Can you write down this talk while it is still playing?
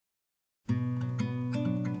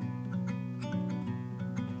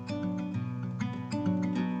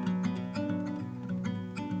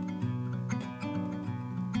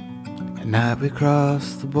At night we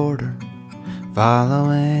crossed the border,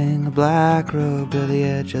 following a black road to the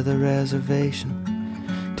edge of the reservation,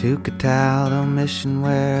 to Cataldo Mission,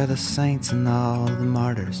 where the saints and all the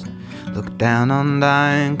martyrs look down on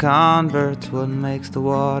dying converts. What makes the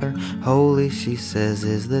water holy, she says,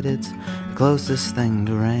 is that it's the closest thing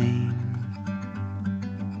to rain.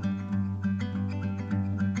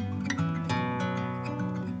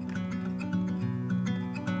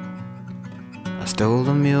 I stole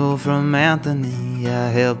a mule from Anthony, I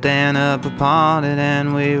helped Ann up upon it,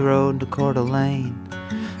 and we rode to Coeur d'Alene.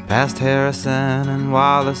 Past Harrison and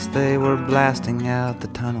Wallace, they were blasting out the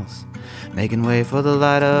tunnels, making way for the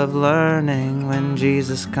light of learning. When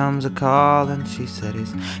Jesus comes a-calling, she said,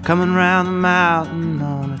 he's coming round the mountain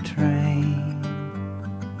on a train.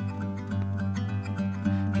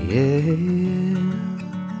 Yeah,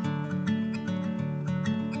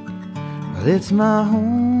 well, it's my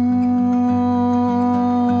home.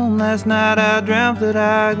 Last night I dreamt that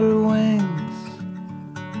I grew wings.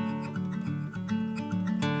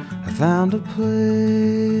 I found a place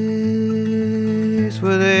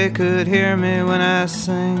where they could hear me when I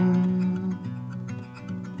sing.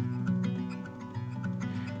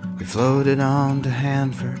 We floated on to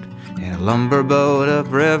Hanford in a lumber boat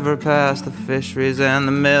upriver, past the fisheries and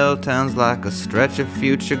the mill towns. Like a stretch of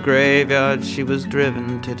future graveyard, she was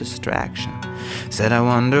driven to distraction. Said, I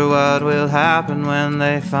wonder what will happen when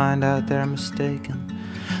they find out they're mistaken.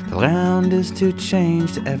 The ground is too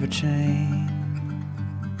changed to ever change.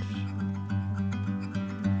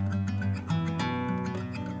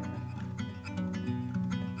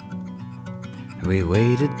 We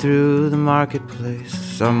waded through the marketplace.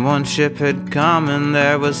 Someone's ship had come, and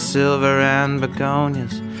there was silver and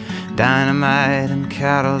begonias, dynamite and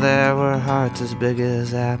cattle. There were hearts as big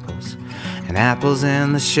as apples, and apples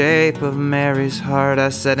in the shape of Mary's heart. I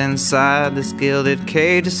sat inside this gilded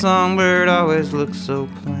cage. A songbird always looks so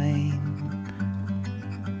plain.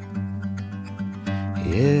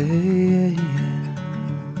 Yeah, yeah, yeah.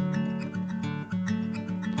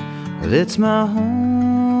 Well, it's my home.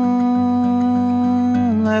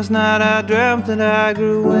 Last night I dreamt that I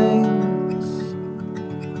grew wings.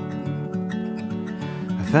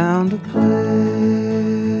 I found a place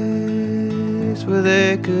where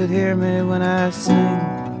they could hear me when I sing.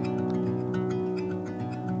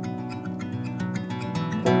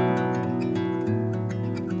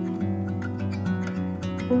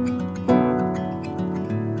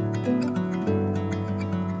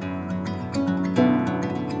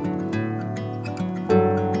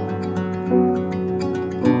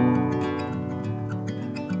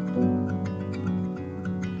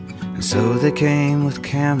 So they came with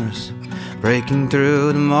cameras, breaking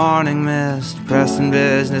through the morning mist, pressing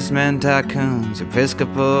businessmen, tycoons,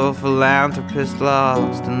 Episcopal philanthropists,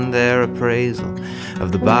 lost in their appraisal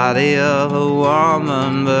of the body of a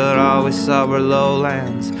woman. But all we saw were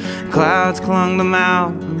lowlands, clouds clung to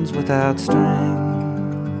mountains without strings.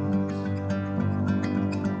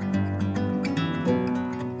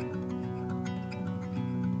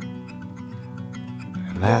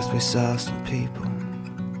 At last we saw some people.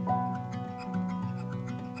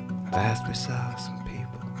 At last we saw some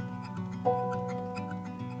people.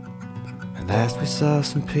 At last we saw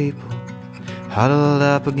some people huddled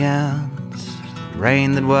up against the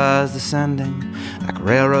rain that was descending. Like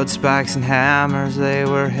railroad spikes and hammers, they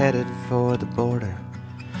were headed for the border,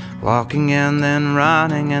 walking in, then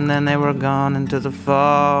running, and then they were gone into the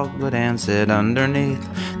fog. But Ann said underneath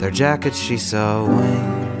their jackets she saw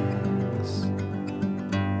wings.